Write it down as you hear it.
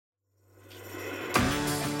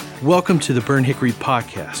Welcome to the Burn Hickory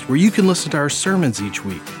podcast, where you can listen to our sermons each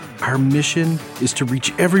week. Our mission is to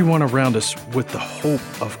reach everyone around us with the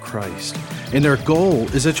hope of Christ. And our goal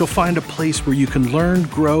is that you'll find a place where you can learn,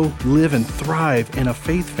 grow, live, and thrive in a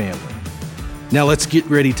faith family. Now let's get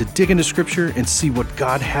ready to dig into Scripture and see what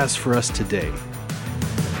God has for us today.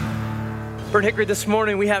 Burn Hickory, this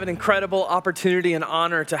morning we have an incredible opportunity and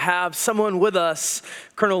honor to have someone with us,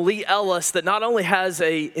 Colonel Lee Ellis, that not only has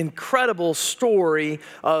an incredible story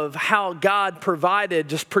of how God provided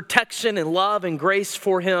just protection and love and grace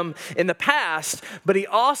for him in the past, but he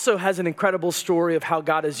also has an incredible story of how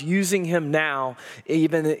God is using him now,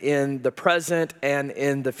 even in the present and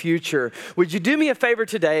in the future. Would you do me a favor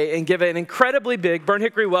today and give an incredibly big Burn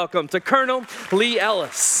Hickory welcome to Colonel Lee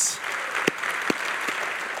Ellis?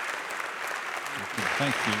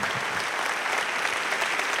 Thank you.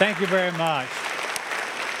 Thank you very much.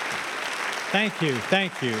 Thank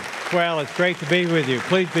you. Well, it's great to be with you.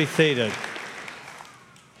 Please be seated.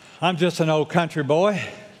 I'm just an old country boy.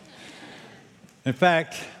 In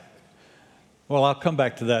fact, well, I'll come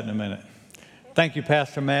back to that in a minute. Thank you,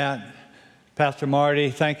 Pastor Matt, Pastor Marty.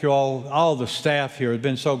 Thank you all the staff here. It's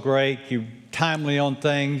been so great. You're timely on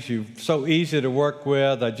things. You're so easy to work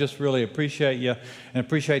with. I just really appreciate you and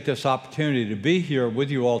appreciate this opportunity to be here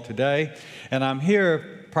with you all today. And I'm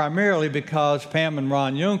here primarily because Pam and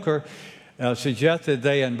Ron Juncker suggested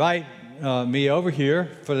they invite me over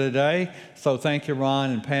here for the day. So thank you, Ron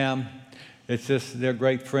and Pam. It's just, they're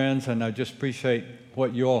great friends, and I just appreciate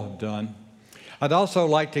what you all have done. I'd also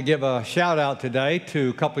like to give a shout out today to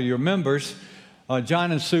a couple of your members.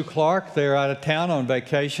 John and Sue Clark, they're out of town on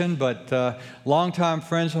vacation, but longtime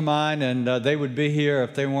friends of mine, and they would be here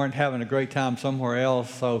if they weren't having a great time somewhere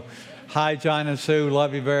else. So hi, John and Sue,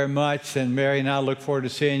 love you very much, and Mary and I look forward to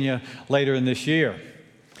seeing you later in this year.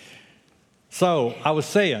 So I was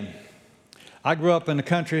saying, I grew up in the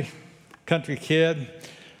country kid,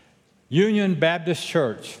 Union Baptist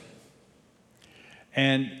Church,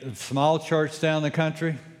 and a small church down the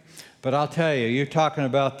country. But I'll tell you, you're talking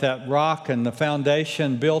about that rock and the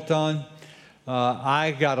foundation built on. I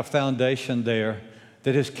got a foundation there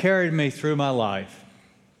that has carried me through my life.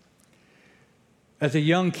 As a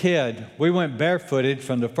young kid, we went barefooted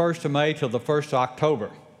from the 1st of May till the 1st of October.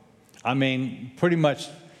 I mean, pretty much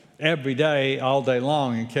every day, all day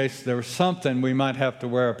long, in case there was something we might have to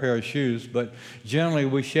wear a pair of shoes. But generally,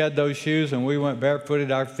 we shed those shoes and we went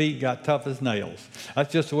barefooted. Our feet got tough as nails.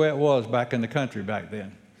 That's just the way it was back in the country back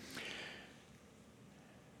then.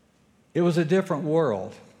 It was a different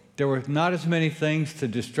world. There were not as many things to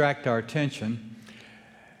distract our attention.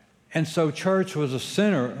 And so church was a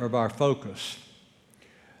center of our focus.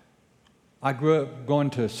 I grew up going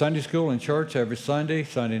to Sunday school and church every Sunday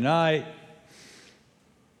night.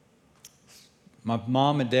 My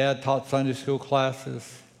mom and dad taught Sunday school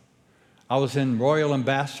classes. I was in Royal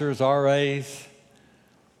Ambassadors, RAs.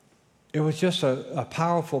 It was just a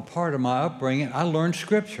powerful part of my upbringing. I learned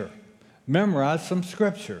Scripture, memorized some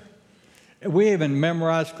Scripture. We even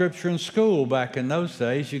memorized Scripture in school back in those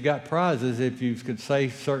days. You got prizes if you could say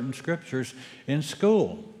certain Scriptures in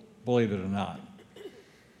school, believe it or not.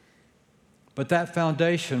 But that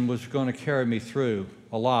foundation was going to carry me through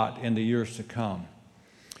a lot in the years to come.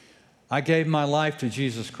 I gave my life to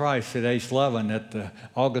Jesus Christ at age 11 at the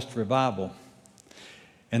August revival.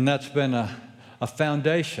 And that's been a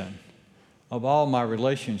foundation of all my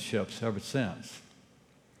relationships ever since.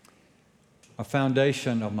 A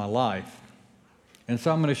foundation of my life. And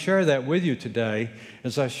so I'm going to share that with you today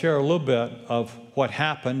as I share a little bit of what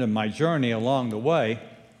happened in my journey along the way.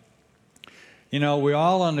 You know, we're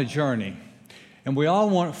all on a journey, and we all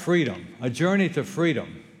want freedom, a journey to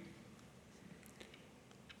freedom.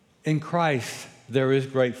 In Christ, there is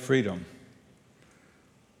great freedom.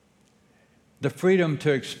 The freedom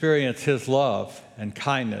to experience His love and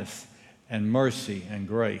kindness and mercy and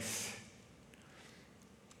grace.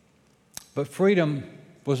 But freedom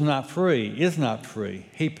is not free.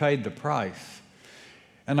 He paid the price.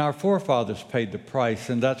 And our forefathers paid the price,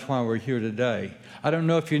 and that's why we're here today. I don't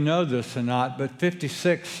know if you know this or not, but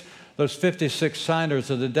those 56 signers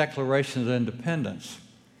of the Declaration of Independence,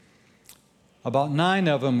 about 9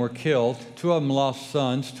 of them were killed, 2 of them lost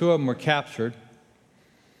sons, 2 of them were captured,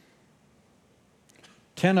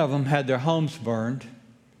 10 of them had their homes burned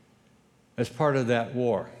as part of that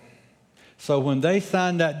war. So when they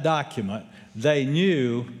signed that document, they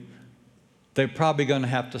knew they're probably going to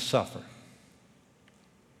have to suffer.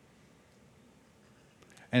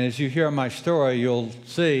 And as you hear my story, you'll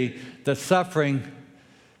see that suffering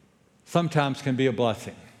sometimes can be a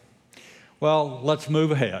blessing. Well, let's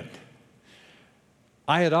move ahead.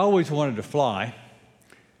 I had always wanted to fly,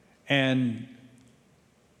 and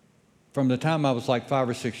from the time I was like 5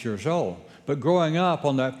 or 6 years old. But growing up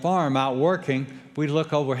on that farm, out working, we'd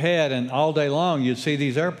look overhead, and all day long you'd see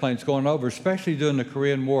these airplanes going over, especially during the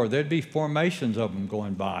Korean War. There'd be formations of them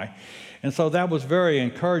going by. And so that was very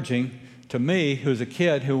encouraging to me, who's a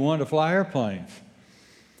kid who wanted to fly airplanes.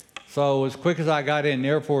 So as quick as I got in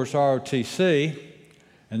Air Force ROTC,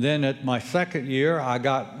 and then at my second year, I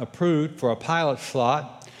got approved for a pilot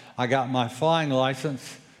slot. I got my flying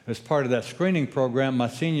license as part of that screening program my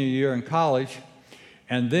senior year in college.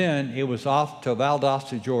 And then it was off to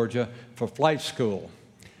Valdosta, Georgia for flight school.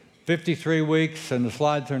 53 weeks, and the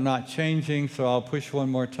slides are not changing, so I'll push one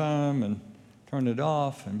more time and turn it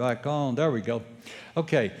off and back on. There we go.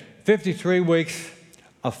 Okay, 53 weeks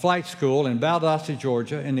of flight school in Valdosta,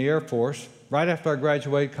 Georgia in the Air Force, right after I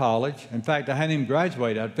graduated college. In fact, I hadn't even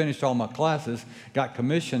graduated. I'd finished all my classes, got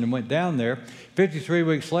commissioned, and went down there. 53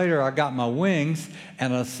 weeks later, I got my wings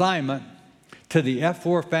and an assignment to the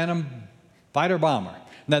F-4 Phantom fighter bomber.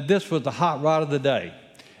 Now, this was the hot rod of the day.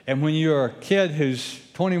 And when you're a kid who's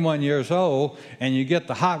 21 years old and you get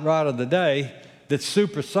the hot rod of the day that's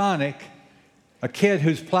supersonic, a kid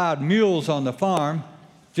who's plowed mules on the farm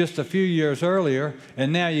just a few years earlier,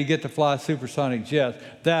 and now you get to fly supersonic jets,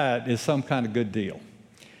 that is some kind of good deal.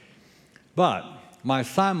 But my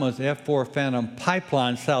assignment was F-4 Phantom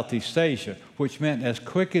Pipeline Southeast Asia, which meant as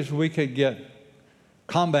quick as we could get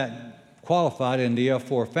combat qualified in the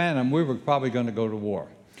F-4 Phantom, we were probably going to go to war.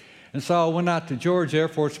 And so I went out to George Air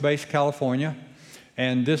Force Base, California,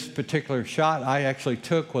 and this particular shot I actually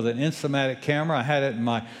took with an Instamatic camera. I had it in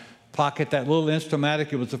my pocket, that little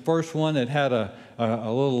Instamatic. It was the first one that had a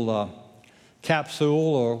little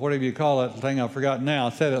capsule, or whatever you call that thing. I forgot now.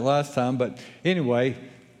 I said it last time, but anyway,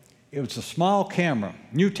 it was a small camera,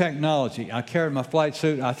 new technology. I carried my flight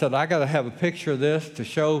suit. I said, I got to have a picture of this to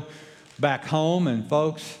show back home. And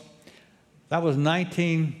folks, that was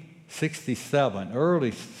 1967,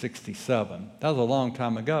 early 67. That was a long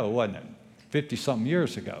time ago, wasn't it? 50-something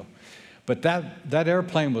years ago. But that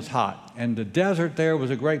airplane was hot, and the desert there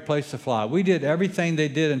was a great place to fly. We did everything they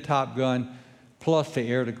did in Top Gun, plus the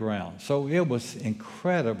air to ground. So it was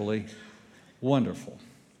incredibly wonderful.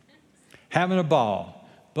 Having a ball,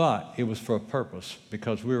 but it was for a purpose,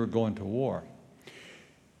 because we were going to war.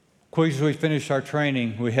 Quick as we finished our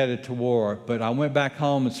training, we headed to war, but I went back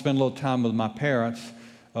home and spent a little time with my parents,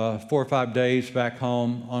 4 or 5 days back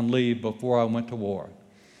home on leave before I went to war.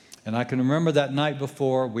 And I can remember that night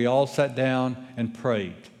before, we all sat down and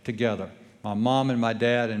prayed together. My mom and my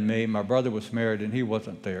dad and me. My brother was married and he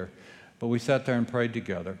wasn't there. But we sat there and prayed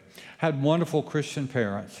together. Had wonderful Christian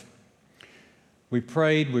parents. We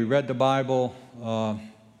prayed, we read the Bible.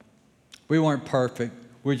 We weren't perfect.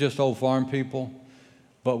 We were just old farm people.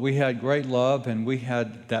 But we had great love, and we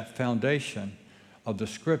had that foundation of the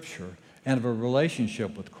Scripture and of a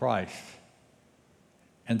relationship with Christ.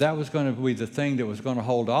 And that was going to be the thing that was going to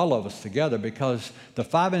hold all of us together, because the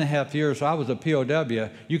 5.5 years I was a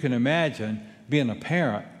POW, you can imagine being a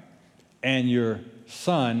parent and your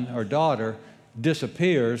son or daughter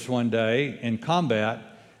disappears one day in combat,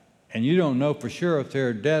 and you don't know for sure if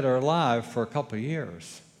they're dead or alive for a couple of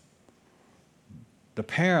years. The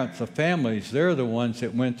parents, the families, they're the ones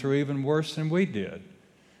that went through even worse than we did.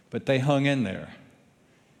 But they hung in there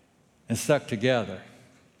and stuck together.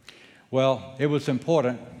 Well, it was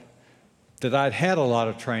important that I'd had a lot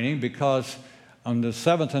of training, because on the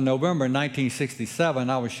 7th of November 1967,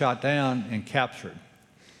 I was shot down and captured.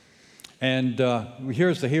 And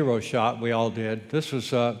here's the hero shot we all did. This was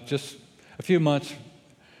just a few months,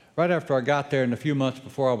 right after I got there and a few months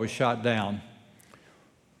before I was shot down.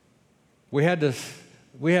 We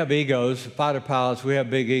have egos, fighter pilots, we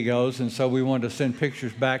have big egos, and so we wanted to send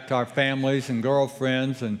pictures back to our families and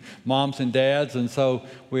girlfriends and moms and dads, and so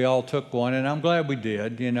we all took one, and I'm glad we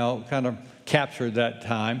did, kind of captured that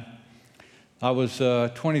time. I was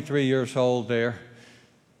 23 years old there.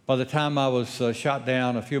 By the time I was shot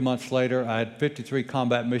down a few months later, I had 53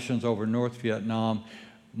 combat missions over North Vietnam,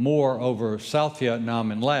 more over South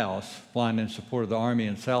Vietnam and Laos, flying in support of the Army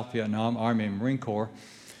in South Vietnam, Army and Marine Corps.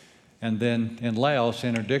 And then in Laos,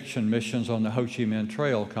 interdiction missions on the Ho Chi Minh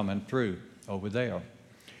Trail coming through over there.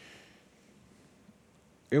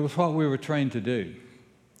 It was what we were trained to do.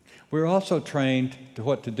 We were also trained to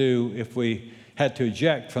what to do if we had to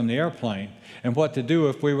eject from the airplane, and what to do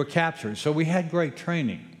if we were captured. So we had great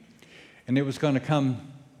training, and it was going to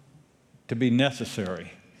come to be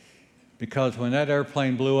necessary, because when that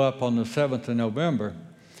airplane blew up on the 7th of November,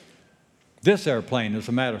 this airplane, as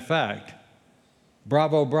a matter of fact,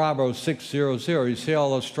 Bravo, Bravo 600. You see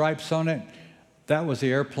all those stripes on it? That was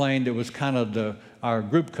the airplane that was kind of our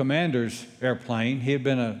group commander's airplane. He had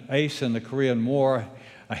been an ace in the Korean War.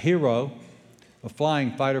 a hero, a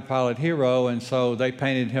flying fighter pilot hero, and so they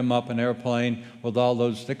painted him up an airplane with all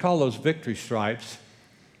those, they call those victory stripes,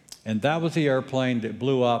 and that was the airplane that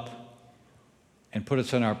blew up and put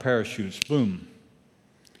us in our parachutes. Boom.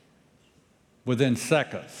 Within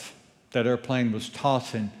seconds, that airplane was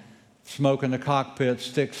tossing, smoke in the cockpit,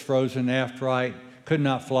 sticks frozen aft right, could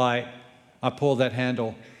not fly. I pulled that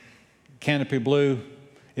handle, canopy blew,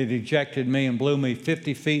 it ejected me and blew me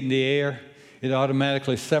 50 feet in the air. It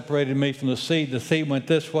automatically separated me from the seat. The seat went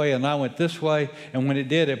this way and I went this way, and when it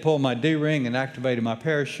did, it pulled my D-ring and activated my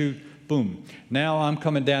parachute. Boom. Now I'm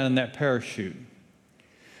coming down in that parachute.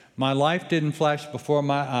 My life didn't flash before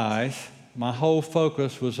my eyes. My whole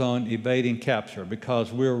focus was on evading capture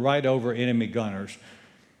because we were right over enemy gunners,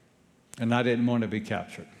 and I didn't want to be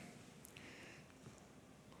captured.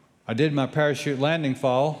 I did my parachute landing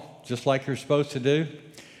fall, just like you're supposed to do.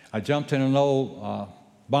 I jumped in an old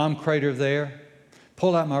bomb crater there,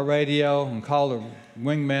 pulled out my radio and called a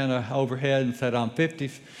wingman overhead and said, I'm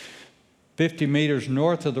 50 meters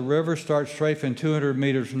north of the river, start strafing 200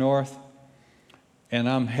 meters north, and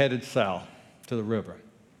I'm headed south to the river.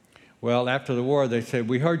 Well, after the war, they said,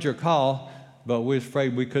 we heard your call, but we were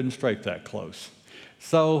afraid we couldn't strafe that close.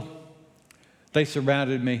 So they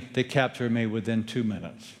surrounded me, they captured me within 2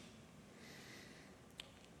 minutes.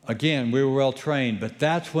 Again, we were well trained, but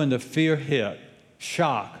that's when the fear hit,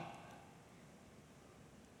 shock.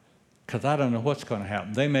 Because I don't know what's going to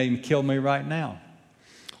happen. They may even kill me right now.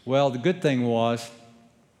 Well, the good thing was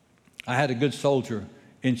I had a good soldier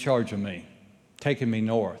in charge of me, taking me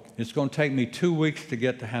north. It's going to take me 2 weeks to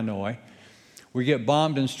get to Hanoi. We get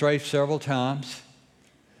bombed and strafed several times.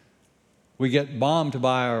 We get bombed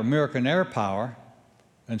by our American air power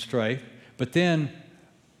and strafed, but then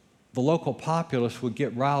the local populace would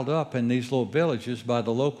get riled up in these little villages by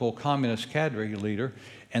the local communist cadre leader,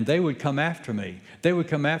 and they would come after me. They would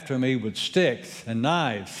come after me with sticks and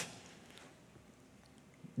knives,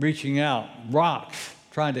 reaching out, rocks,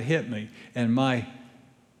 trying to hit me. And my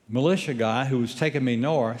militia guy who was taking me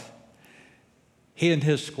north, he and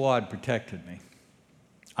his squad protected me.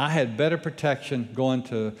 I had better protection going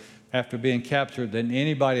to, after being captured, than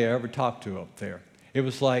anybody I ever talked to up there. It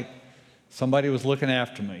was like somebody was looking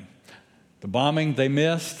after me. The bombing, they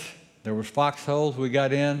missed. There was foxholes we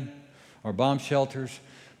got in, or bomb shelters.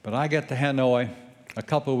 But I got to Hanoi a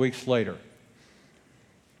couple of weeks later.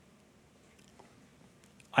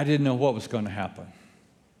 I didn't know what was going to happen.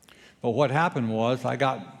 But what happened was I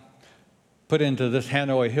got put into this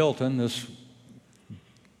Hanoi Hilton, this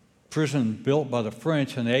prison built by the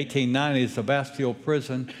French in the 1890s, the Bastille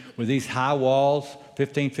prison, with these high walls,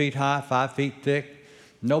 15 feet high, 5 feet thick.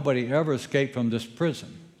 Nobody ever escaped from this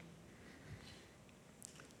prison.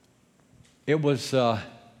 It was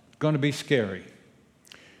going to be scary.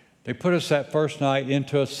 They put us that first night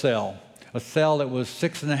into a cell that was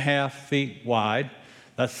 6.5 feet wide.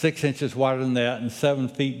 That's 6 inches wider than that, and 7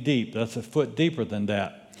 feet deep. That's a foot deeper than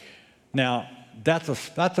that. Now, that's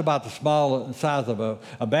about the small size of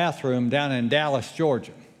a bathroom down in Dallas,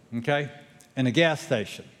 Georgia, okay, and a gas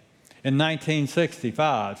station in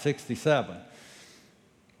 1965, 67.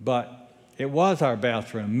 But it was our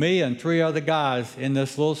bathroom. Me and 3 other guys in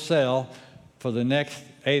this little cell for the next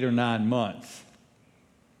 8 or 9 months.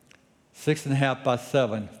 6.5 by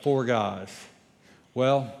 7, 4 guys.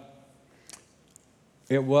 Well,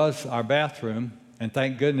 it was our bathroom, and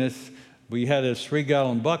thank goodness we had this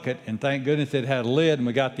 3-gallon bucket, and thank goodness it had a lid, and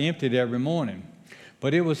we got to empty it every morning.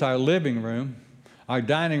 But it was our living room, our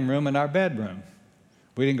dining room, and our bedroom.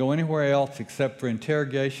 We didn't go anywhere else except for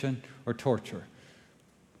interrogation or torture.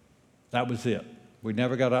 That was it. We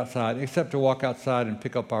never got outside, except to walk outside and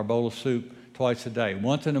pick up our bowl of soup twice a day.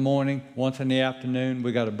 Once in the morning, once in the afternoon,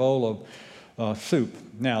 we got a bowl of soup.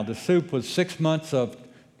 Now, the soup was 6 months of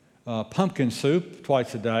pumpkin soup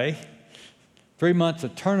twice a day, 3 months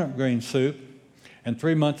of turnip green soup, and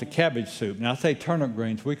 3 months of cabbage soup. Now, I say turnip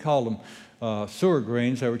greens. We call them sewer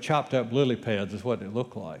greens. They were chopped up lily pads is what they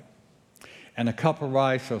look like. And a cup of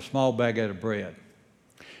rice or a small baguette of bread.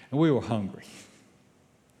 And we were hungry.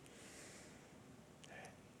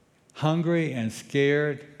 Hungry and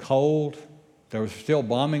scared, cold. There was still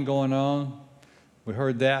bombing going on. We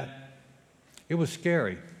heard that. It was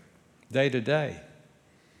scary, day to day.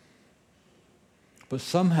 But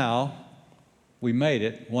somehow, we made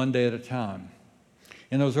it one day at a time.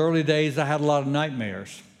 In those early days, I had a lot of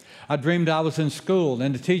nightmares. I dreamed I was in school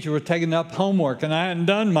and the teacher was taking up homework and I hadn't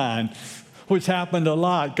done mine, which happened a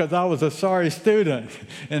lot because I was a sorry student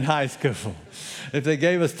in high school. If they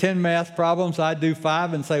gave us 10 math problems, I'd do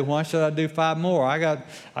 5 and say, why should I do 5 more?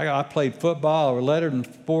 I played football, I lettered in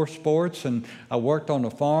 4 sports, and I worked on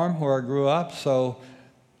the farm where I grew up, so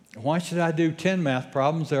Why should I do 10 math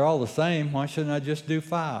problems? They're all the same. Why shouldn't I just do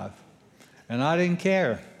 5? And I didn't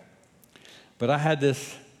care. But I had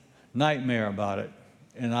this nightmare about it.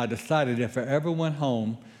 And I decided if I ever went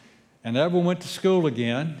home and ever went to school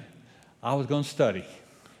again, I was going to study.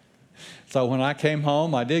 So when I came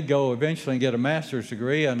home, I did go eventually and get a master's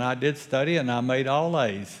degree, and I did study, and I made all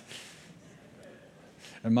A's.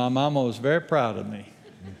 And my mama was very proud of me.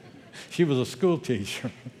 She was a school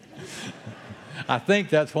teacher. I think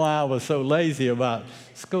that's why I was so lazy about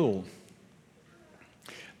school.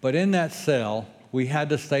 But in that cell, we had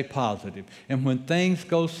to stay positive. And when things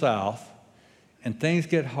go south and things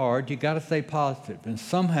get hard, you got to stay positive. And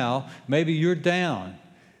somehow, maybe you're down.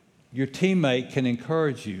 Your teammate can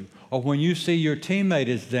encourage you. Or when you see your teammate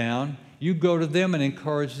is down, you go to them and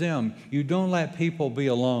encourage them. You don't let people be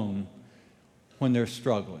alone when they're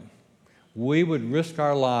struggling. We would risk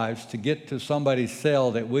our lives to get to somebody's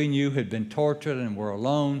cell that we knew had been tortured and were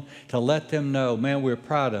alone, to let them know, man, we're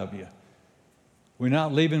proud of you. We're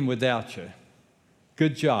not leaving without you.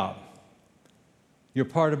 Good job. You're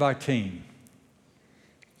part of our team.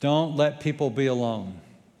 Don't let people be alone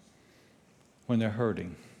when they're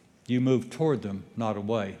hurting. You move toward them, not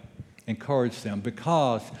away. Encourage them,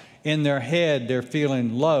 because in their head they're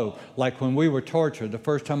feeling low. Like when we were tortured, the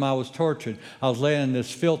first time I was tortured, I was laying in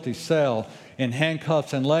this filthy cell in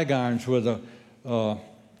handcuffs and leg irons with a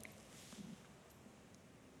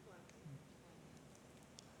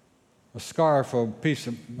scarf or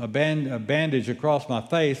a bandage across my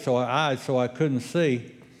face, so I couldn't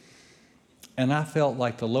see. And I felt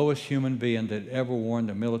like the lowest human being that ever worn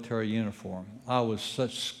the military uniform. I was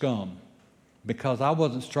such scum because I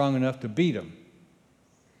wasn't strong enough to beat them.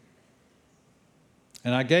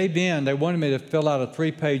 And I gave in. They wanted me to fill out a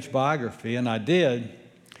 3-page biography, and I did.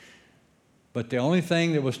 But the only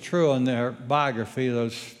thing that was true in their biography,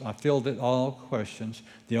 I filled it all questions.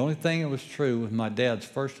 The only thing that was true was my dad's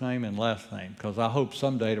first name and last name, because I hoped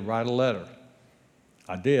someday to write a letter.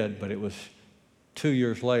 I did, but it was 2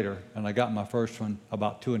 years later, and I got my first one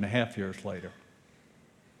about 2.5 years later.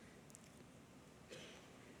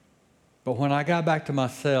 But when I got back to my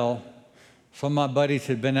cell, some of my buddies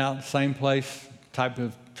had been out the same place, type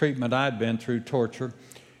of treatment I'd been through, torture,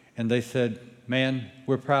 and they said, man,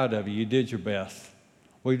 we're proud of you. You did your best.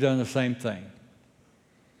 We've done the same thing.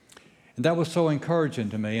 And that was so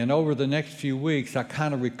encouraging to me. And over the next few weeks, I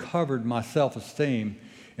kind of recovered my self-esteem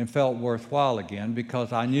and felt worthwhile again,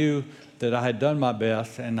 because I knew that I had done my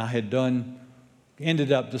best and I had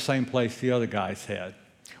ended up the same place the other guys had.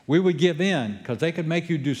 We would give in because they could make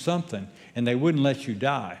you do something and they wouldn't let you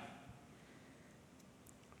die.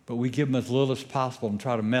 But we give them as little as possible and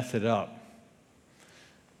try to mess it up.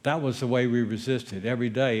 That was the way we resisted every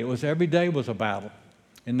day. Every day was a battle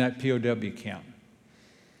in that POW camp.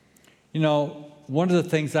 You know, one of the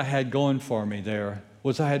things I had going for me there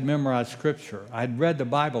was I had memorized Scripture. I had read the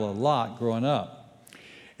Bible a lot growing up.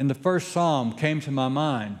 And the first Psalm came to my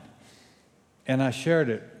mind, and I shared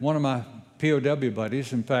it. One of my POW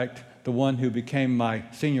buddies, in fact, the one who became my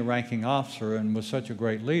senior ranking officer and was such a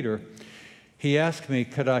great leader, he asked me,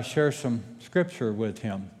 could I share some Scripture with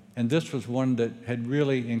him? And this was one that had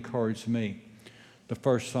really encouraged me, the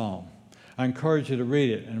first Psalm. I encourage you to read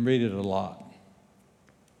it, and read it a lot.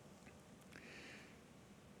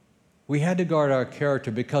 We had to guard our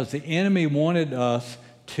character because the enemy wanted us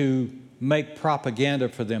to make propaganda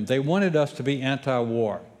for them. They wanted us to be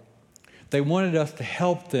anti-war. They wanted us to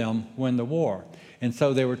help them win the war. And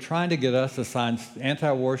so they were trying to get us to sign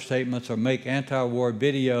anti-war statements or make anti-war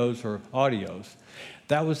videos or audios.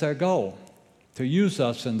 That was their goal, to use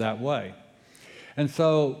us in that way. And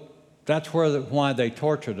so that's why they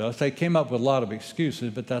tortured us. They came up with a lot of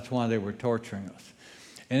excuses, but that's why they were torturing us.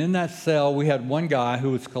 And in that cell, we had one guy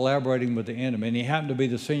who was collaborating with the enemy, and he happened to be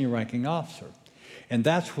the senior ranking officer. And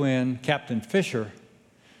that's when Captain Fisher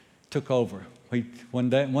took over. One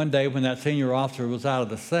day when that senior officer was out of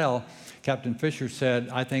the cell, Captain Fisher said,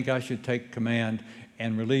 I think I should take command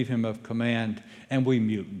and relieve him of command, and we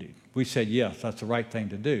mutinied. We said, yes, that's the right thing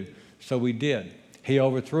to do. So we did. He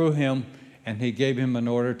overthrew him, and he gave him an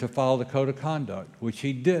order to follow the code of conduct, which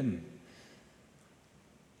he didn't.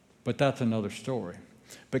 But that's another story.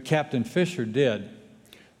 But Captain Fisher did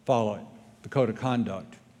follow it, the code of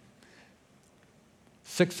conduct.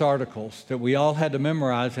 6 articles that we all had to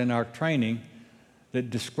memorize in our training that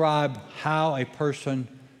describe how a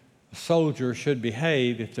soldier should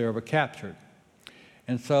behave if they're ever captured.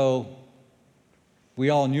 And so we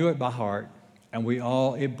all knew it by heart, and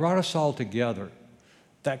it brought us all together.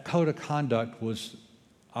 That code of conduct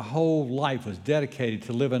our whole life was dedicated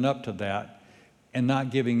to living up to that and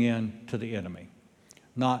not giving in to the enemy.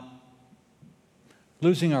 Not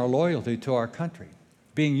losing our loyalty to our country,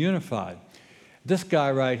 being unified. This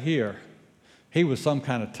guy right here, he was some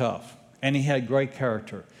kind of tough, and he had great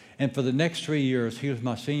character. And for the next 3 years, he was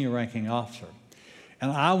my senior ranking officer.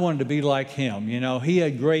 And I wanted to be like him. You know, he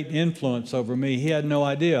had great influence over me. He had no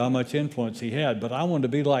idea how much influence he had, but I wanted to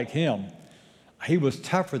be like him. He was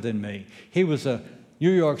tougher than me. He was a New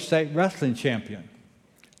York State wrestling champion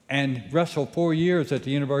and wrestled 4 years at the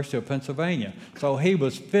University of Pennsylvania. So he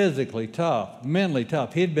was physically tough, mentally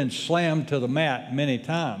tough. He had been slammed to the mat many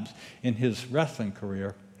times in his wrestling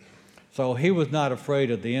career. So he was not afraid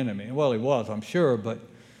of the enemy. Well, he was, I'm sure, but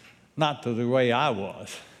not the way I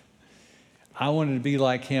was. I wanted to be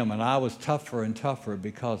like him, and I was tougher and tougher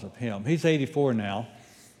because of him. He's 84 now.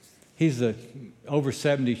 He's a over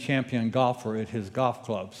 70 champion golfer at his golf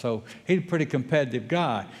club. So he's a pretty competitive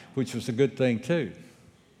guy, which was a good thing too.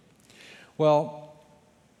 Well,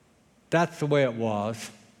 that's the way it was.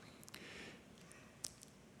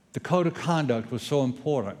 The code of conduct was so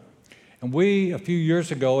important. And a few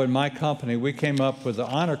years ago in my company, we came up with the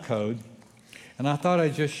honor code. And I thought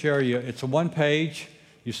I'd just share you. It's a one page.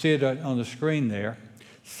 You see it on the screen there.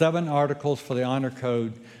 7 articles for the honor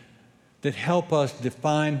code that help us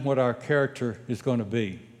define what our character is going to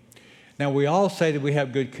be. Now, we all say that we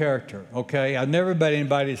have good character, okay? I've never met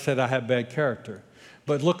anybody that said I have bad character.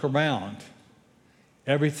 But look around.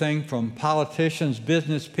 Everything from politicians,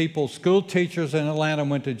 business people, school teachers in Atlanta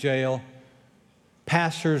went to jail,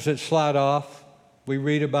 pastors that slide off. We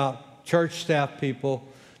read about church staff people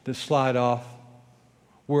that slide off.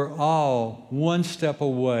 We're all one step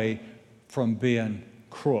away from being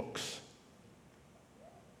crooks.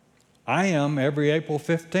 I am every April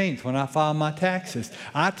 15th when I file my taxes.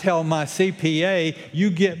 I tell my CPA, you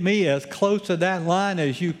get me as close to that line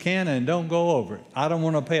as you can and don't go over it. I don't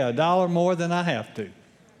want to pay $1 more than I have to.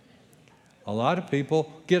 A lot of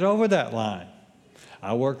people get over that line.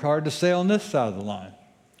 I work hard to stay on this side of the line.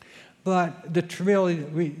 But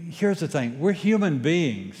here's the thing. We're human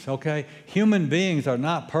beings, okay? Human beings are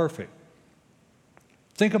not perfect.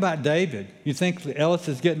 Think about David. You think Ellis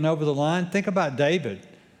is getting over the line? Think about David.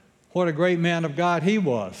 What a great man of God he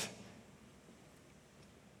was.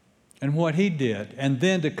 And what he did. And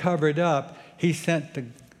then to cover it up, he sent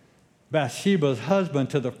Bathsheba's husband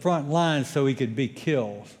to the front line so he could be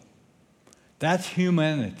killed. That's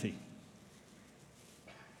humanity.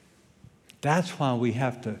 That's why we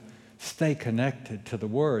have to stay connected to the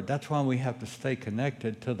Word. That's why we have to stay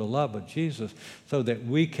connected to the love of Jesus so that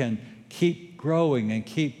we can keep growing and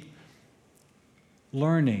keep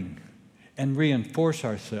learning and reinforce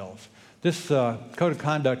ourselves. This code of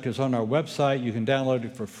conduct is on our website. You can download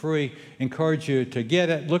it for free. Encourage you to get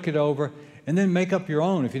it, look it over, and then make up your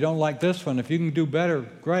own. If you don't like this one, if you can do better,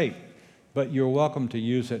 great. But you're welcome to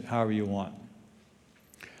use it however you want.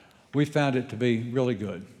 We found it to be really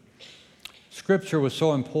good. Scripture was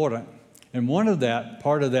so important, and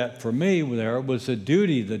part of that for me there was the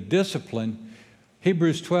duty, the discipline.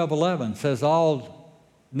 Hebrews 12:11 says,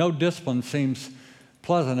 no discipline seems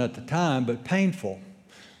pleasant at the time, but painful.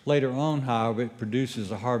 Later on, however, it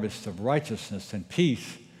produces a harvest of righteousness and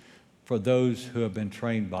peace for those who have been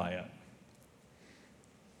trained by it.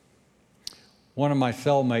 One of my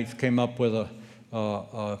cellmates came up with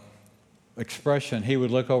a expression. He would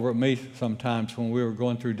look over at me sometimes when we were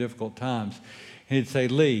going through difficult times. He'd say,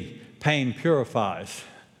 Lee, pain purifies.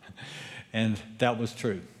 And that was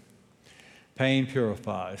true. Pain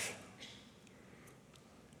purifies.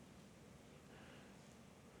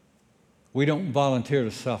 We don't volunteer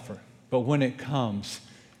to suffer, but when it comes,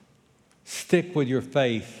 stick with your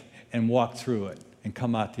faith and walk through it and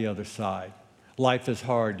come out the other side. Life is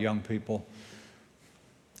hard, young people.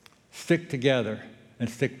 Stick together and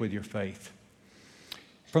stick with your faith.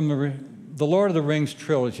 From the Lord of the Rings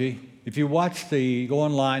trilogy, if you go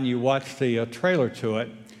online, you watch the trailer to it,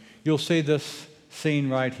 you'll see this scene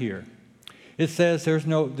right here. It says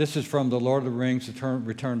this is from the Lord of the Rings,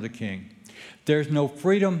 Return of the King. There's no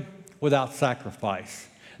freedom without sacrifice.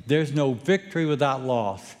 There's no victory without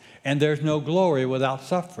loss. And there's no glory without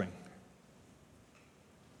suffering.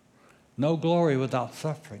 No glory without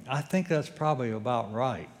suffering. I think that's probably about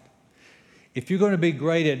right. If you're going to be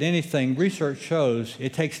great at anything, research shows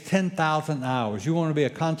it takes 10,000 hours. You want to be a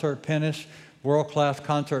concert pianist, world-class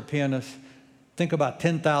concert pianist, think about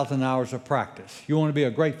 10,000 hours of practice. You want to be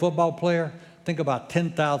a great football player, think about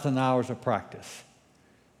 10,000 hours of practice.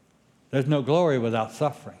 There's no glory without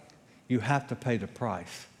suffering. You have to pay the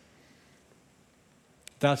price.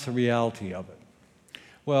 That's the reality of it.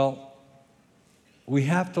 Well, we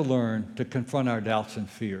have to learn to confront our doubts and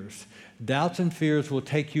fears. Doubts and fears will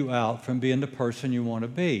take you out from being the person you want to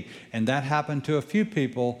be. And that happened to a few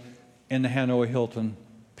people in the Hanoi Hilton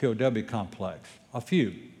POW complex. A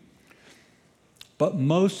few. But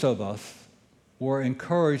most of us were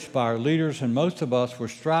encouraged by our leaders, and most of us were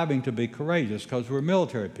striving to be courageous because we're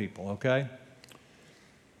military people, okay?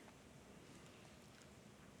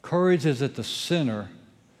 Courage is at the center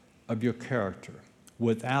of your character.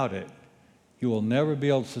 Without it, you will never be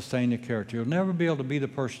able to sustain your character. You'll never be able to be the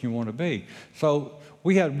person you want to be. So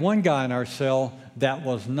we had one guy in our cell that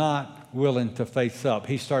was not willing to face up.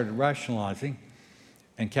 He started rationalizing,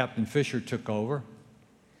 and Captain Fisher took over,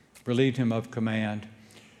 relieved him of command,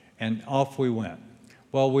 and off we went.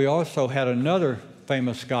 Well, we also had another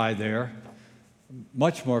famous guy there,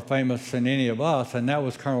 much more famous than any of us, and that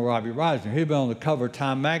was Colonel Robbie Reisner. He'd been on the cover of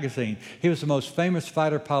Time magazine. He was the most famous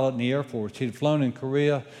fighter pilot in the Air Force. He'd flown in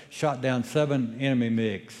Korea, shot down 7 enemy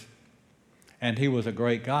MiGs, and he was a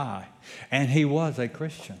great guy, and he was a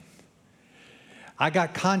Christian. I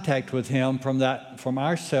got contact with him from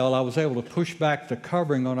our cell. I was able to push back the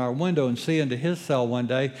covering on our window and see into his cell one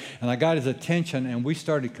day, and I got his attention, and we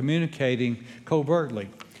started communicating covertly.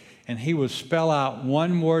 And he would spell out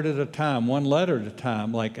one word at a time, one letter at a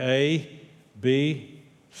time, like A, B,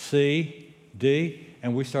 C, D,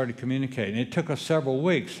 and we started communicating. It took us several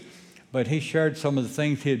weeks, but he shared some of the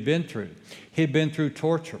things he had been through. He'd been through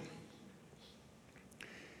torture.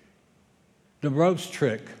 The ropes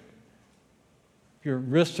trick. Your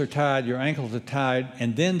wrists are tied, your ankles are tied,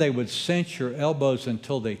 and then they would cinch your elbows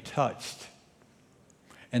until they touched.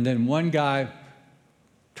 And then one guy,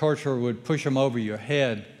 torturer, would push him over your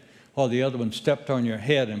head while the other one stepped on your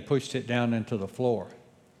head and pushed it down into the floor.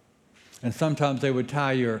 And sometimes they would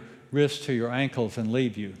tie your wrists to your ankles and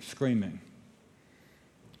leave you screaming.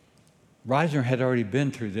 Reisner had already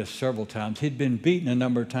been through this several times. He'd been beaten a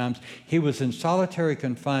number of times. He was in solitary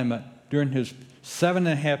confinement during his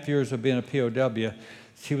 7.5 years of being a POW.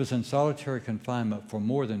 He was in solitary confinement for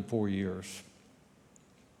more than 4 years.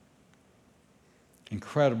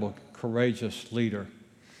 Incredible, courageous leader.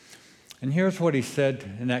 And here's what he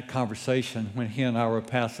said in that conversation when he and I were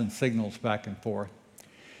passing signals back and forth.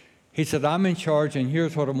 He said, I'm in charge, and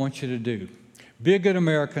here's what I want you to do. Be a good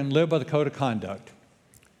American, live by the code of conduct.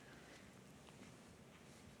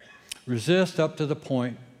 Resist up to the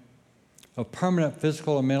point of permanent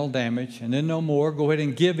physical or mental damage, and then no more. Go ahead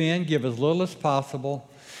and give in, give as little as possible.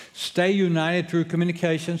 Stay united through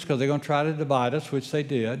communications, because they're going to try to divide us, which they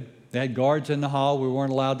did. They had guards in the hall. We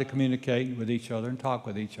weren't allowed to communicate with each other and talk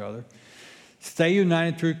with each other. Stay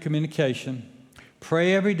united through communication.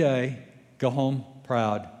 Pray every day. Go home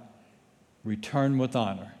proud. Return with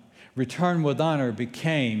honor. Return with honor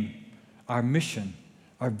became our mission,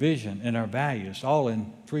 our vision, and our values, all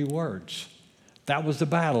in 3 words. That was the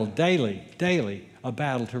battle, daily, a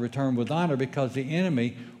battle to return with honor, because the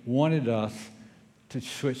enemy wanted us to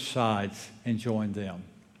switch sides and join them.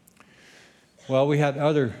 Well, we had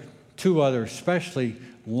 2 other, especially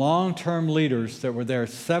long-term leaders that were there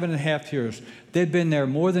 7.5 years. They'd been there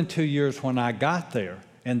more than 2 years when I got there,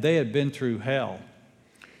 and they had been through hell.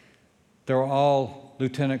 They were all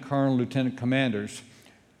lieutenant colonel, lieutenant commanders.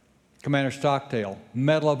 Commander Stockdale,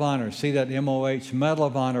 Medal of Honor. See that MOH, Medal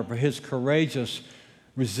of Honor for his courageous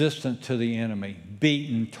resistance to the enemy.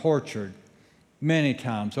 Beaten, tortured, many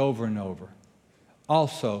times, over and over.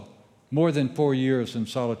 Also, more than 4 years in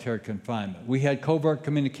solitary confinement. We had covert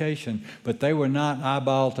communication, but they were not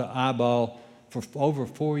eyeball to eyeball for over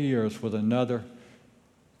 4 years with another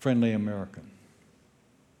friendly American.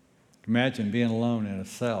 Imagine being alone in a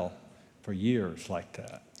cell for years like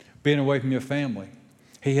that. Being away from your family.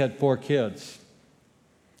 He had 4 kids.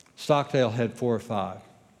 Stockdale had 4 or 5.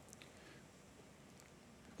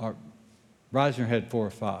 Reisner had 4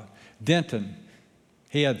 or 5. Denton,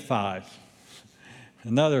 he had 5.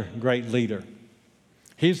 Another great leader.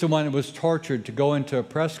 He's the one that was tortured to go into a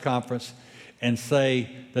press conference and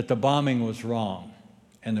say that the bombing was wrong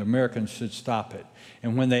and the Americans should stop it.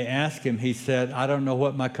 And when they asked him, he said, I don't know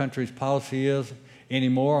what my country's policy is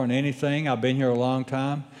anymore on anything. I've been here a long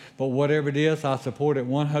time. But whatever it is, I support it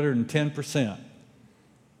 110%.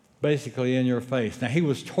 Basically in your face. Now, he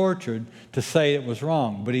was tortured to say it was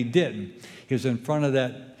wrong, but he didn't. He was in front of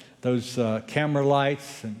those camera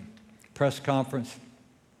lights and press conference.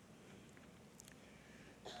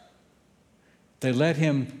 They let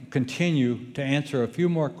him continue to answer a few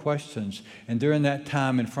more questions. And during that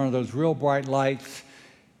time, in front of those real bright lights,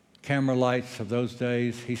 camera lights of those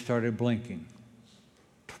days, he started blinking.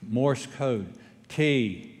 Morse code,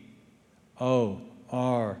 T-O-R-T-U-R-E.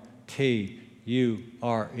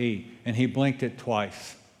 And he blinked it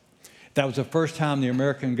twice. That was the first time the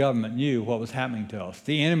American government knew what was happening to us.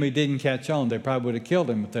 The enemy didn't catch on. They probably would have killed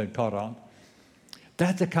him if they had caught on.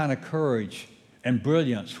 That's the kind of courage and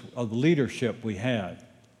brilliance of the leadership we had.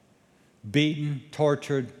 Beaten,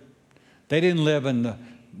 tortured. They didn't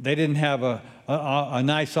have a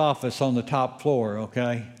nice office on the top floor,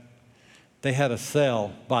 okay? They had a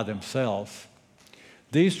cell by themselves.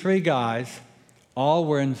 These 3 guys all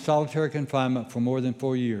were in solitary confinement for more than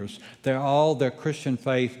 4 years. Their Christian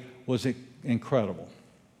faith was incredible.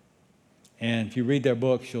 And if you read their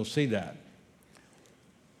books, you'll see that.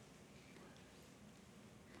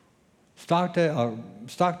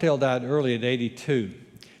 Stockdale died early at 82.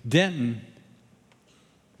 Denton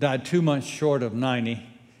died 2 months short of 90,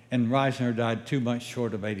 and Reisner died 2 months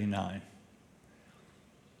short of 89.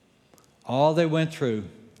 All they went through,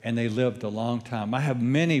 and they lived a long time. I have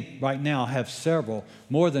many, right now, I have several,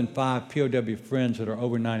 more than 5 POW friends that are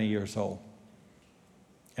over 90 years old.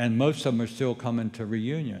 And most of them are still coming to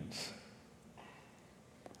reunions.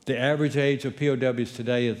 The average age of POWs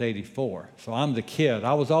today is 84. So I'm the kid.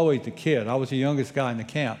 I was always the kid. I was the youngest guy in the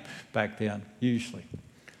camp back then, usually.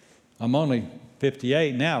 I'm only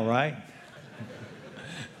 58 now, right?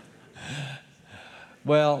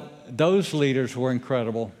 Well, those leaders were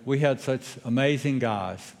incredible. We had such amazing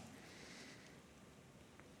guys.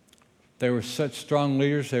 They were such strong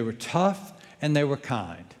leaders. They were tough and they were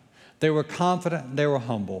kind. They were confident and they were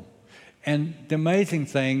humble. And the amazing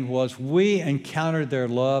thing was we encountered their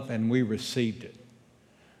love and we received it.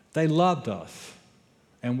 They loved us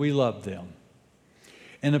and we loved them.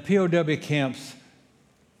 In the POW camps,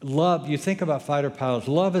 love, you think about fighter pilots,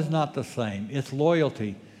 love is not the same. It's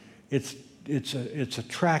loyalty, it's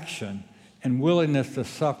attraction and willingness to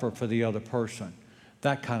suffer for the other person,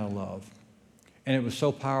 that kind of love. And it was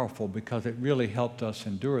so powerful because it really helped us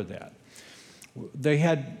endure that. They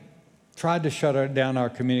had tried to shut down our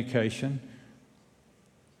communication.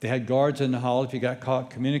 They had guards in the hall. If you got caught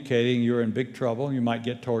communicating, you were in big trouble. You might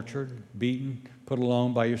get tortured, beaten, put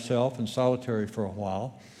alone by yourself in solitary for a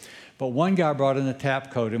while. But one guy brought in the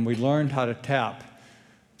tap code, and we learned how to tap.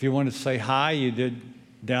 If you wanted to say hi, you did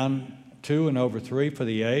down 2 and over 3 for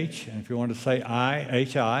the H. And if you wanted to say I,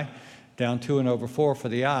 H-I, down 2 and over 4 for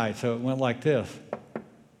the I. So it went like this.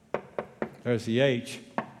 There's the H.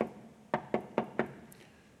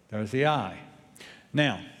 There's the I.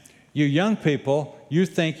 Now, you young people, you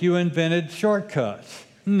think you invented shortcuts.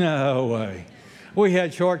 No way. We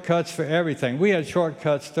had shortcuts for everything. We had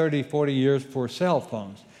shortcuts 30, 40 years before cell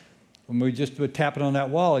phones. When we just would tap it on that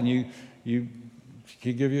wall and you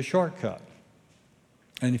could give you a shortcut.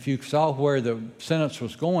 And if you saw where the sentence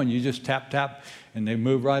was going, you just tap, and they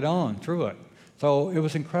moved right on through it. So it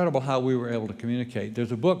was incredible how we were able to communicate.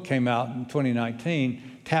 There's a book came out in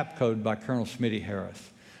 2019, Tap Code by Colonel Smitty Harris.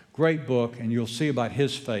 Great book, and you'll see about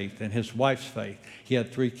his faith and his wife's faith. He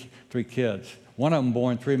had three kids. One of them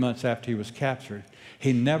born 3 months after he was captured.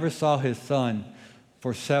 He never saw his son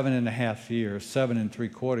for 7.5 years, 7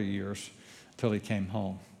 3/4 years, until he came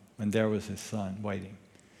home. And there was his son waiting.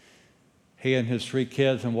 He and his 3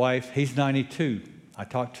 kids and wife, he's 92. I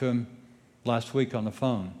talked to him last week on the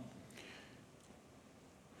phone.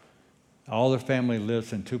 All their family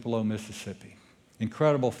lives in Tupelo, Mississippi.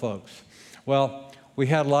 Incredible folks. Well, we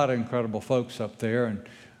had a lot of incredible folks up there, and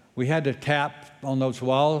we had to tap on those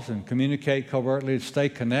walls and communicate covertly to stay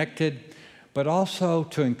connected, but also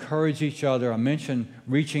to encourage each other. I mentioned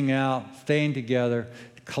reaching out, staying together,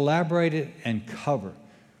 collaborate and cover.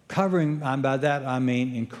 Covering, by that I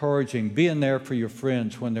mean encouraging, being there for your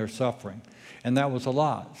friends when they're suffering. And that was a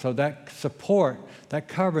lot. So that support, that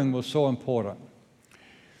covering was so important.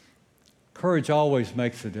 Courage always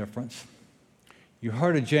makes a difference. You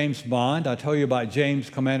heard of James Bond. I told you about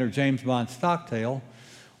Commander James Bond Stockdale.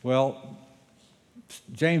 Well,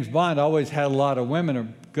 James Bond always had a lot of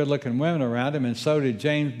women, good-looking women around him, and so did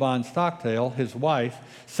James Bond Stockdale, his wife,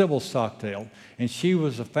 Sybil Stockdale. And she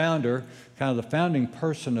was the founder, kind of the founding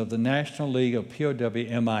person of the National League of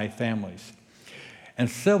POW/MI Families. And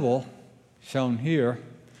Sybil, shown here,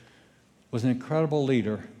 was an incredible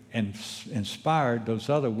leader and inspired those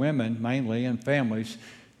other women, mainly, and families,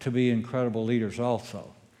 to be incredible leaders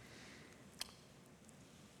also.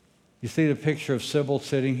 You see the picture of Sybil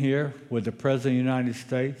sitting here with the President of the United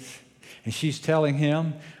States, and she's telling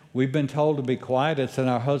him, we've been told to be quiet. It's in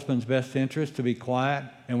our husband's best interest to be quiet,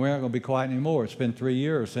 and we're not going to be quiet anymore. It's been 3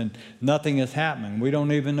 years, and nothing is happening. We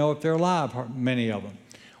don't even know if they're alive, many of them.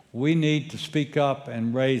 We need to speak up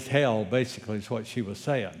and raise hell, basically, is what she was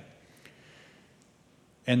saying.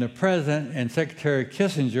 And the President and Secretary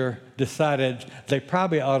Kissinger decided they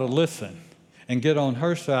probably ought to listen and get on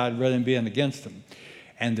her side rather than being against them.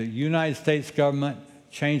 And the United States government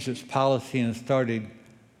changed its policy and started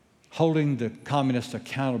holding the communists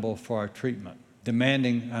accountable for our treatment,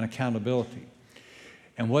 demanding an accountability.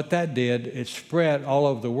 And what that did, it spread all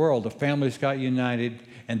over the world. The families got united,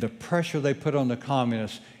 and the pressure they put on the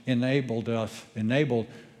communists enabled us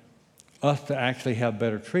to actually have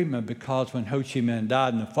better treatment, because when Ho Chi Minh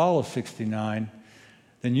died in the fall of '69,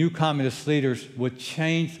 the new communist leaders would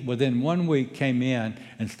change, within 1 week came in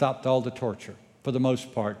and stopped all the torture, for the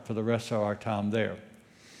most part, for the rest of our time there.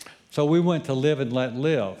 So we went to live and let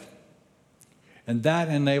live. And that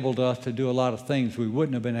enabled us to do a lot of things we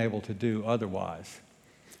wouldn't have been able to do otherwise.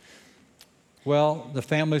 Well, the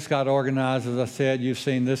families got organized, as I said. You've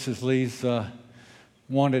seen this is Lee's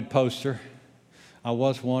wanted poster. I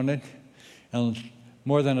was wanted. And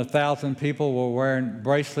more than 1,000 people were wearing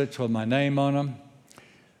bracelets with my name on them.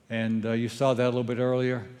 And you saw that a little bit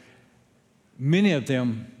earlier. Many of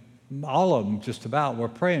them, all of them just about, were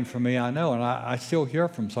praying for me, I know. And I still hear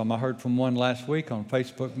from some. I heard from one last week on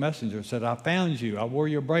Facebook Messenger. Said, I found you. I wore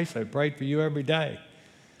your bracelet. Prayed for you every day.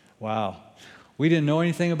 Wow. We didn't know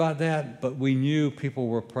anything about that, but we knew people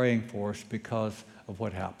were praying for us because of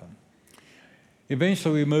what happened.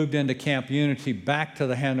 Eventually, we moved into Camp Unity back to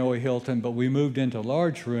the Hanoi Hilton, but we moved into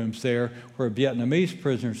large rooms there where Vietnamese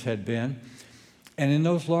prisoners had been. And in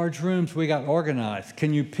those large rooms, we got organized.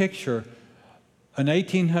 Can you picture an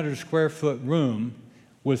 1,800 square foot room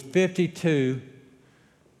with 52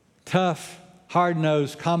 tough,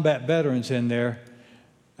 hard-nosed combat veterans in there?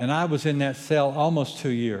 And I was in that cell almost 2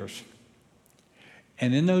 years.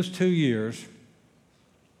 And in those 2 years,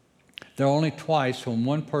 there were only twice when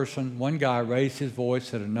one guy raised his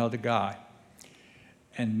voice at another guy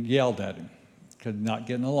and yelled at him because not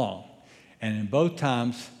getting along. And in both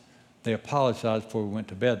times, they apologized before we went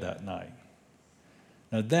to bed that night.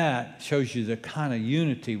 Now that shows you the kind of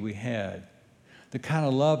unity we had, the kind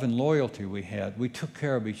of love and loyalty we had. We took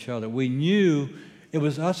care of each other. We knew it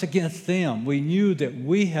was us against them. We knew that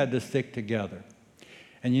we had to stick together.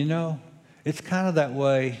 And you know, it's kind of that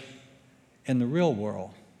way in the real world.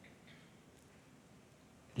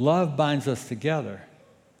 Love binds us together.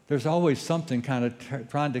 There's always something kind of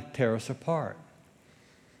trying to tear us apart.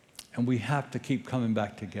 And we have to keep coming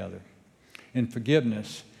back together in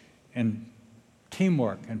forgiveness and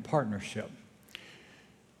teamwork and partnership.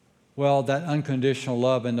 Well, that unconditional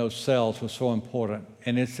love in those cells was so important,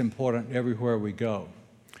 and it's important everywhere we go.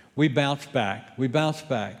 We bounced back.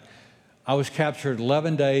 I was captured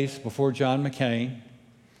 11 days before John McCain,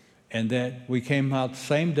 and then we came out the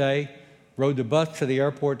same day, rode the bus to the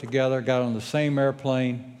airport together, got on the same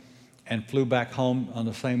airplane, and flew back home on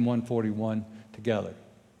the same 141 together.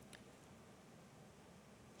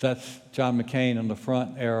 That's John McCain on the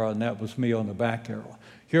front arrow, and that was me on the back arrow.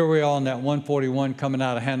 Here we are on that 141 coming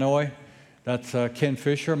out of Hanoi. That's Ken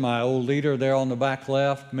Fisher, my old leader there on the back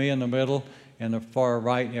left, me in the middle, and the far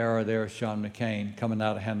right arrow there is John McCain coming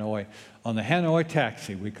out of Hanoi. On the Hanoi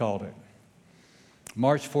taxi, we called it.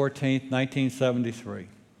 March 14th, 1973.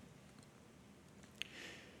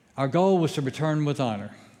 Our goal was to return with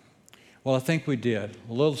honor. Well, I think we did.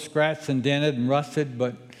 A little scratched and dented and rusted,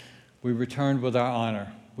 but we returned with our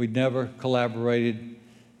honor. We never collaborated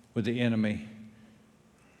with the enemy.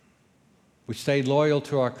 We stayed loyal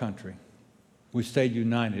to our country. We stayed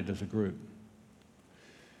united as a group.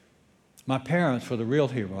 My parents were the real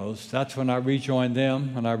heroes. That's when I rejoined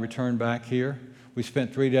them, when I returned back here. We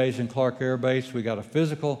spent 3 days in Clark Air Base. We got a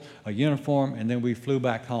physical, a uniform, and then we flew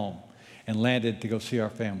back home and landed to go see our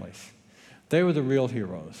families. They were the real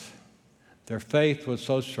heroes. Their faith was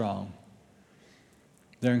so strong.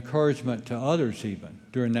 Their encouragement to others even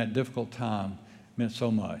during that difficult time meant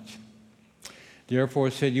so much. The Air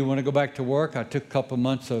Force said, you want to go back to work? I took a couple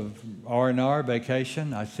months of R&R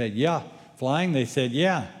vacation. I said, yeah. Flying? They said,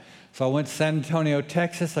 yeah. So I went to San Antonio,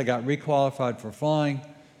 Texas. I got requalified for flying,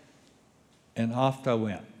 and off I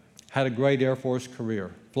went. Had a great Air Force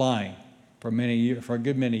career, flying for a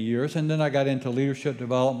good many years, and then I got into leadership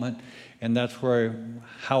development, and that's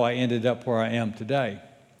how I ended up where I am today.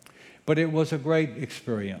 But it was a great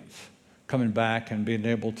experience coming back and being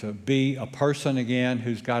able to be a person again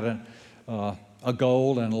who's got a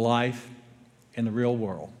goal and a life in the real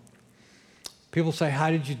world. People say, how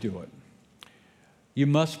did you do it? You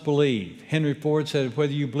must believe. Henry Ford said,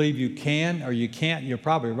 whether you believe you can or you can't, you're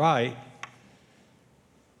probably right.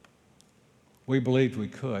 We believed we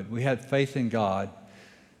could. We had faith in God.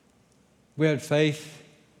 We had faith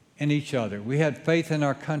in each other. We had faith in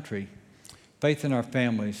our country, faith in our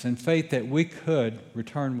families, and faith that we could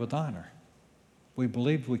return with honor. We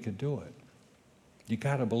believed we could do it. You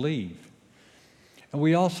got to believe. And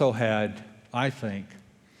we also had, I think,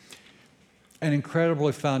 an incredible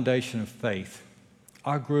foundation of faith.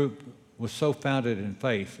 Our group was so founded in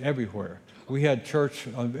faith everywhere. We had church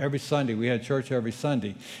every Sunday. We had church every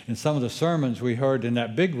Sunday. And some of the sermons we heard in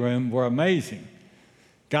that big room were amazing.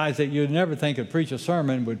 Guys that you'd never think would preach a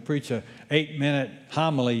sermon would preach a 8-minute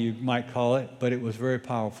homily, you might call it, but it was very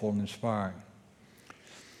powerful and inspiring.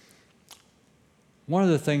 One of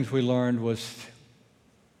the things we learned was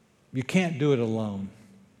you can't do it alone.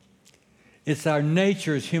 It's our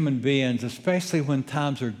nature as human beings, especially when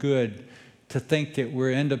times are good, to think that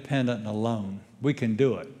we're independent and alone. We can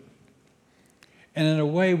do it. And in a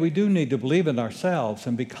way, we do need to believe in ourselves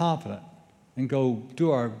and be confident and go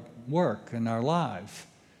do our work in our lives.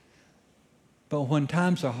 But when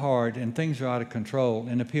times are hard and things are out of control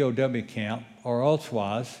in a POW camp or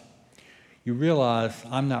elsewise, you realize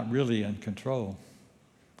I'm not really in control.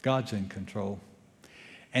 God's in control.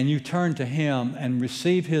 And you turn to Him and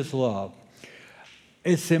receive His love.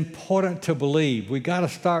 It's important to believe. We got to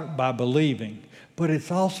start by believing, but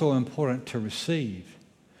it's also important to receive.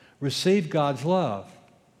 Receive God's love.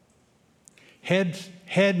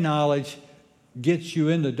 Head knowledge gets you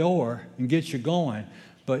in the door and gets you going,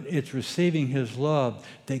 but it's receiving His love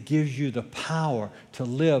that gives you the power to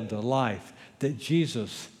live the life that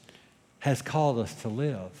Jesus has called us to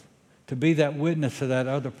live, to be that witness to that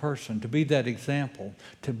other person, to be that example,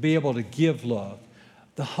 to be able to give love.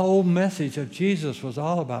 The whole message of Jesus was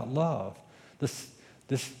all about love. This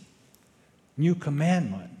new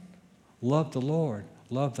commandment, love the Lord,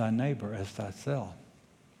 love thy neighbor as thyself.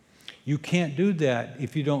 You can't do that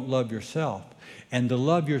if you don't love yourself. And to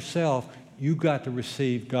love yourself, you got to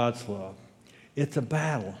receive God's love. It's a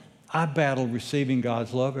battle. I battle receiving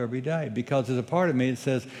God's love every day because there's a part of me that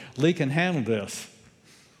says, Lee can handle this.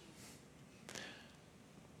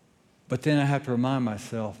 But then I have to remind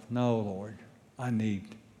myself, no, Lord, I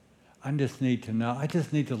just need to know. I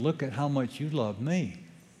just need to look at how much you love me.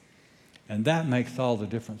 And that makes all the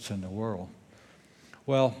difference in the world.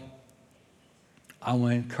 Well, I'm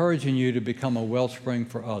encouraging you to become a wellspring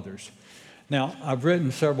for others. Now, I've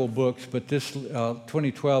written several books, but this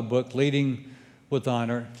 2012 book, Leading with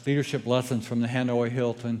Honor, Leadership Lessons from the Hanoi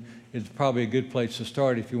Hilton, is probably a good place to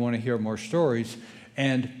start if you want to hear more stories.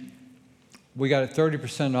 And we got a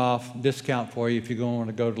 30% off discount for you if you want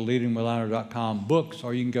to go to leadingwithhonor.com books,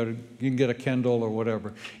 or you can get a Kindle or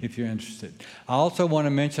whatever if you're interested. I also want to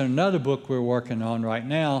mention another book we're working on right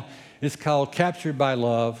now. It's called Captured by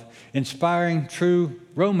Love, Inspiring True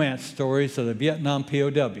Romance Stories of the Vietnam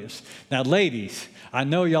POWs. Now, ladies, I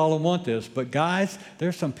know y'all don't want this, but guys,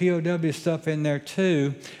 there's some POW stuff in there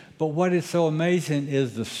too. But what is so amazing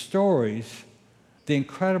is the stories, the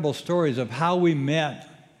incredible stories of how we met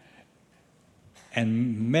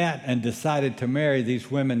and decided to marry these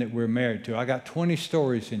women that we're married to. I got 20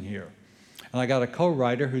 stories in here. And I got a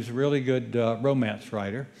co-writer who's a really good romance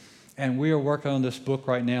writer. And we are working on this book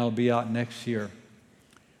right now. It'll be out next year.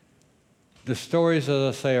 The stories,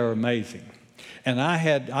 as I say, are amazing. And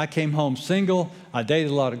I came home single. I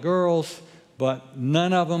dated a lot of girls, but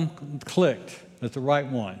none of them clicked as the right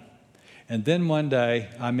one. And then one day,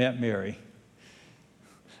 I met Mary.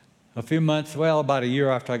 About a year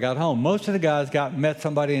after I got home. Most of the guys met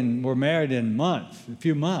somebody and were married in a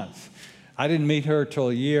few months. I didn't meet her till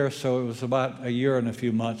a year, so it was about a year and a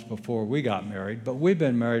few months before we got married. But we've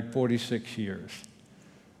been married 46 years.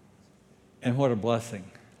 And what a blessing.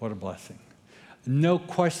 What a blessing. No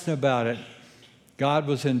question about it, God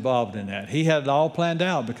was involved in that. He had it all planned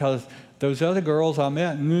out because those other girls I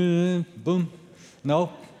met, boom,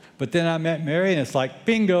 no. But then I met Mary and it's like,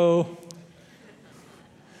 bingo.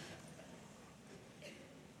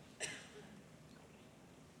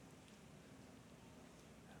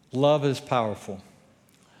 Love is powerful.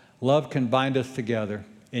 Love can bind us together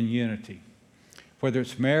in unity, whether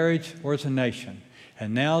it's marriage or it's a nation.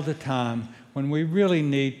 And now's the time when we really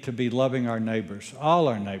need to be loving our neighbors, all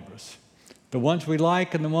our neighbors, the ones we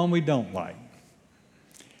like and the one we don't like.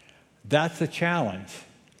 That's the challenge.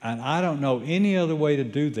 And I don't know any other way to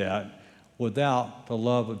do that without the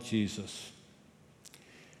love of Jesus.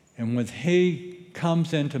 And when He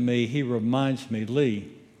comes into me, He reminds me,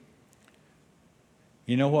 Lee,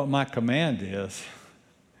 you know what my command is?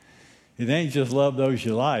 It ain't just love those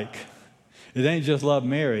you like. It ain't just love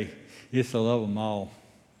Mary. It's to love them all.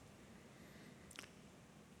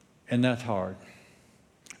 And that's hard.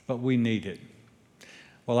 But we need it.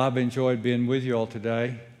 Well, I've enjoyed being with you all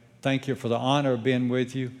today. Thank you for the honor of being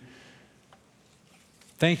with you.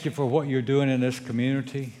 Thank you for what you're doing in this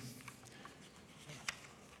community.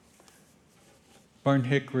 Burn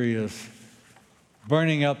Hickory is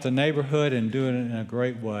burning up the neighborhood and doing it in a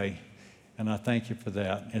great way. And I thank you for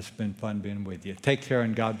that. It's been fun being with you. Take care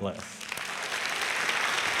and God bless.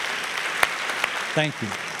 Thank you.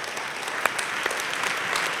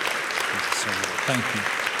 so much. Thank you.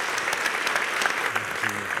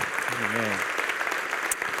 Amen.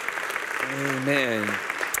 Amen.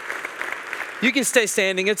 You can stay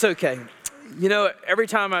standing. It's okay. You know, every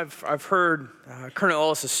time I've heard Colonel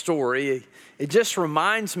Ellis' story, it just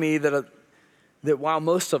reminds me that while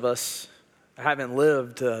most of us haven't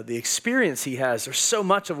lived the experience he has, there's so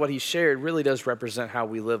much of what he shared really does represent how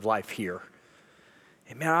we live life here.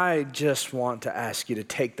 And man, I just want to ask you to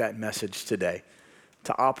take that message today,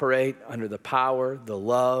 to operate under the power, the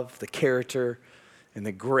love, the character, and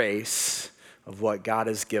the grace of what God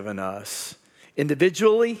has given us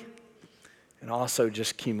individually and also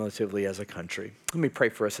just cumulatively as a country. Let me pray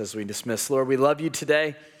for us as we dismiss. Lord, we love you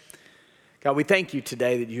today. God, we thank you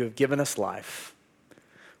today that you have given us life.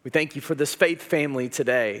 We thank you for this faith family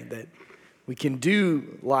today that we can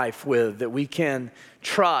do life with, that we can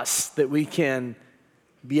trust, that we can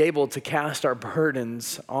be able to cast our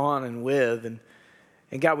burdens on and with.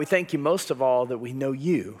 And God, we thank you most of all that we know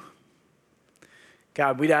you.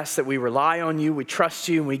 God, we'd ask that we rely on you, we trust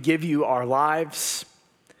you, and we give you our lives.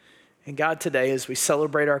 And God, today as we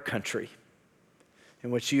celebrate our country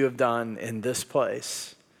and what you have done in this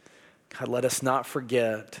place, God, let us not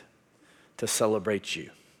forget to celebrate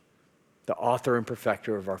you, the author and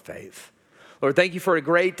perfecter of our faith. Lord, thank you for a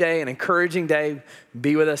great day, an encouraging day.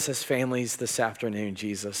 Be with us as families this afternoon,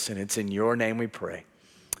 Jesus, and it's in your name we pray.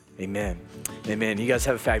 Amen. Amen. You guys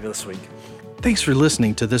have a fabulous week. Thanks for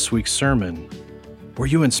listening to this week's sermon. Were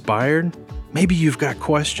you inspired? Maybe you've got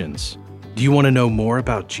questions. Do you want to know more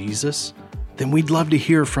about Jesus? Then we'd love to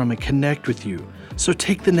hear from and connect with you. So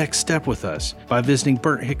take the next step with us by visiting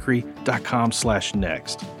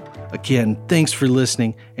burnthickory.com/next. Again, thanks for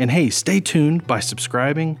listening. And hey, stay tuned by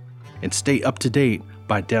subscribing and stay up to date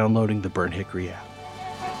by downloading the Burnt Hickory app.